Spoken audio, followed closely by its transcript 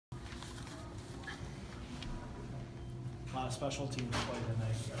Special teams play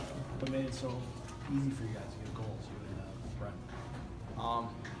tonight. What made it so easy for you guys to get goals, you and Brent? I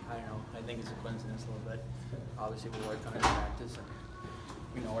don't know. I think it's a coincidence a little bit. Obviously, we work on it in practice, and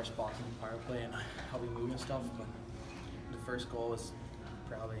we know our spots in the power play and how we move and stuff. But the first goal was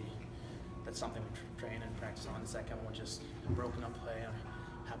probably that's something we train and practice on. The second one was just a broken up play, and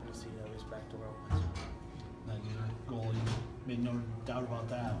I happened to see that it was back to where it was. Then your goal, you made no doubt about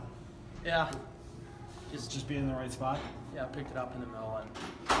that. Yeah. Just being in the right spot? Yeah, I picked it up in the middle and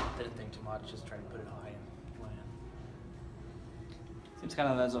didn't think too much, just tried to put it high and land. Seems kind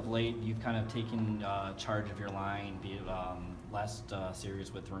of as of late, you've kind of taken charge of your line, be it last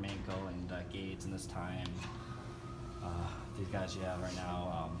series with Romanko and Gates, and this time these guys you have right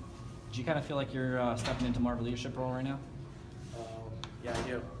now. Do you kind of feel like you're stepping into more of a leadership role right now? Yeah, I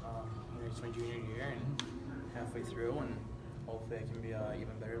do. It's my junior year and halfway through, and hopefully I can be an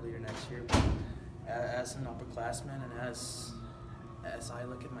even better leader next year. But as an upperclassman and as I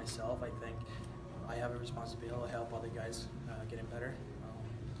look at myself, I think I have a responsibility to help other guys getting better.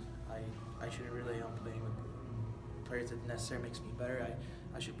 I shouldn't rely on playing with players that necessarily makes me better.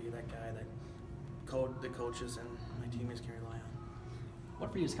 I should be that guy that the coaches and my teammates can rely on.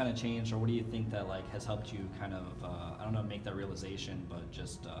 What for you has kind of changed, or what do you think that like has helped you kind of I don't know, make that realization, but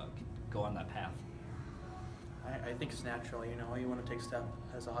just go on that path? I think it's natural, you know. You want to take a step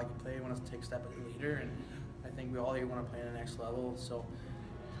as a hockey player, you want to take a step as a leader, and I think we all here want to play at the next level. So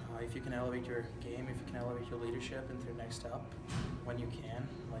if you can elevate your game, if you can elevate your leadership into the next step when you can,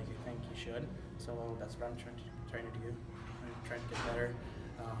 like I think you should. So that's what I'm trying to do. I'm trying to get better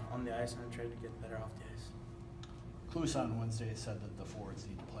on the ice, and I'm trying to get better off the ice. Klus on Wednesday said that the forwards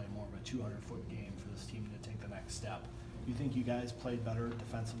need to play more of a 200-foot game for this team to take the next step. Do you think you guys played better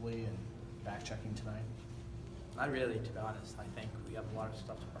defensively and back-checking tonight? Not really, to be honest. I think we have a lot of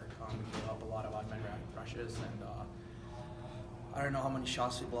stuff to work on. We gave up a lot of odd man rushes, and I don't know how many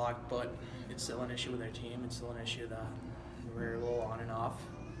shots we blocked, but it's still an issue with our team. It's still an issue that we're a little on and off.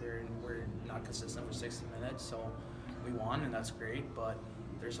 We're not consistent for 60 minutes, so we won, and that's great, but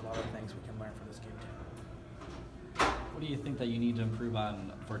there's a lot of things we can learn from this game, too. What do you think that you need to improve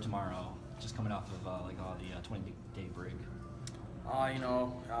on for tomorrow, just coming off of like all the 20-day break?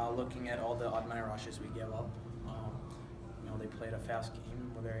 Looking at all the odd man rushes we gave up, they played a fast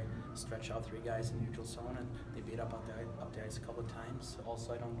game where they stretch out three guys in neutral zone, and they beat up the ice a couple of times.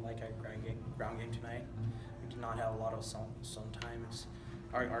 Also, I don't like our ground game tonight. We did not have a lot of zone time.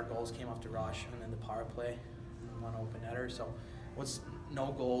 Our goals came off the rush and then the power play, and one open netter. So,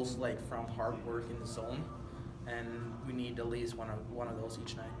 no goals like from hard work in the zone, and we need at least one of those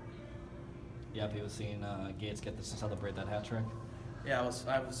each night. Yep, he was seeing Gates get this to celebrate that hat trick. Yeah, I was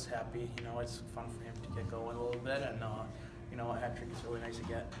happy. It's fun for him to get going a little bit, and a hat trick is really nice to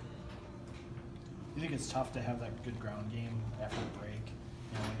get. You think it's tough to have that good ground game after the break?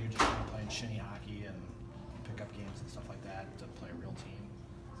 When you're just kind of playing shinny hockey and pick up games and stuff like that to play a real team.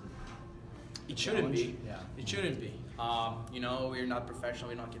 It shouldn't be. Yeah. It shouldn't be. We're not professional.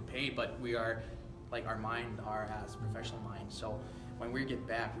 We don't get paid, but we are like our mind has professional mind. So when we get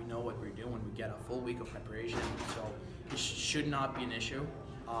back, we know what we're doing. We get a full week of preparation. So it should not be an issue.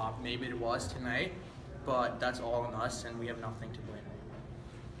 Maybe it was tonight, but that's all on us, and we have nothing to blame.